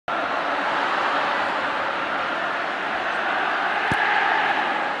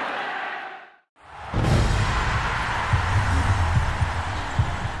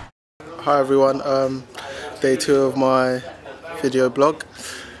Hi everyone, day 2 of my video blog,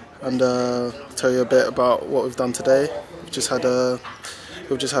 and I'll tell you a bit about what we've done today. We've just had a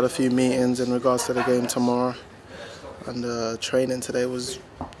few meetings in regards to the game tomorrow, and training today was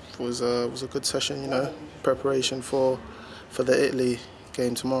a good session, you know, preparation for the Italy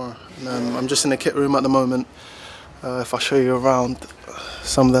game tomorrow. And I'm just in the kit room at the moment. If I show you around,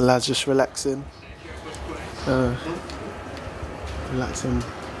 some of the lads just relaxing,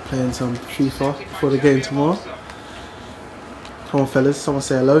 playing some FIFA before the game tomorrow. Come on fellas, someone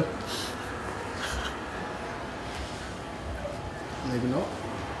say hello. Maybe not.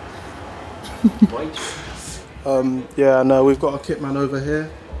 Yeah, no, we've got a kit man over here.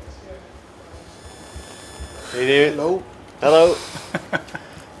 Hey, hello. Hello.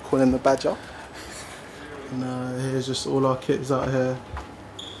 Calling the badger. And here's just all our kits out here.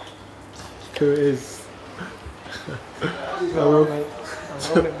 Here it is.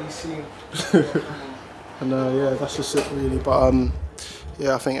 And yeah, that's just it really. But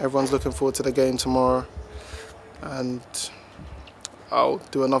yeah, I think everyone's looking forward to the game tomorrow, and I'll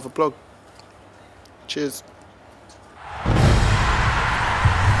do another vlog. Cheers.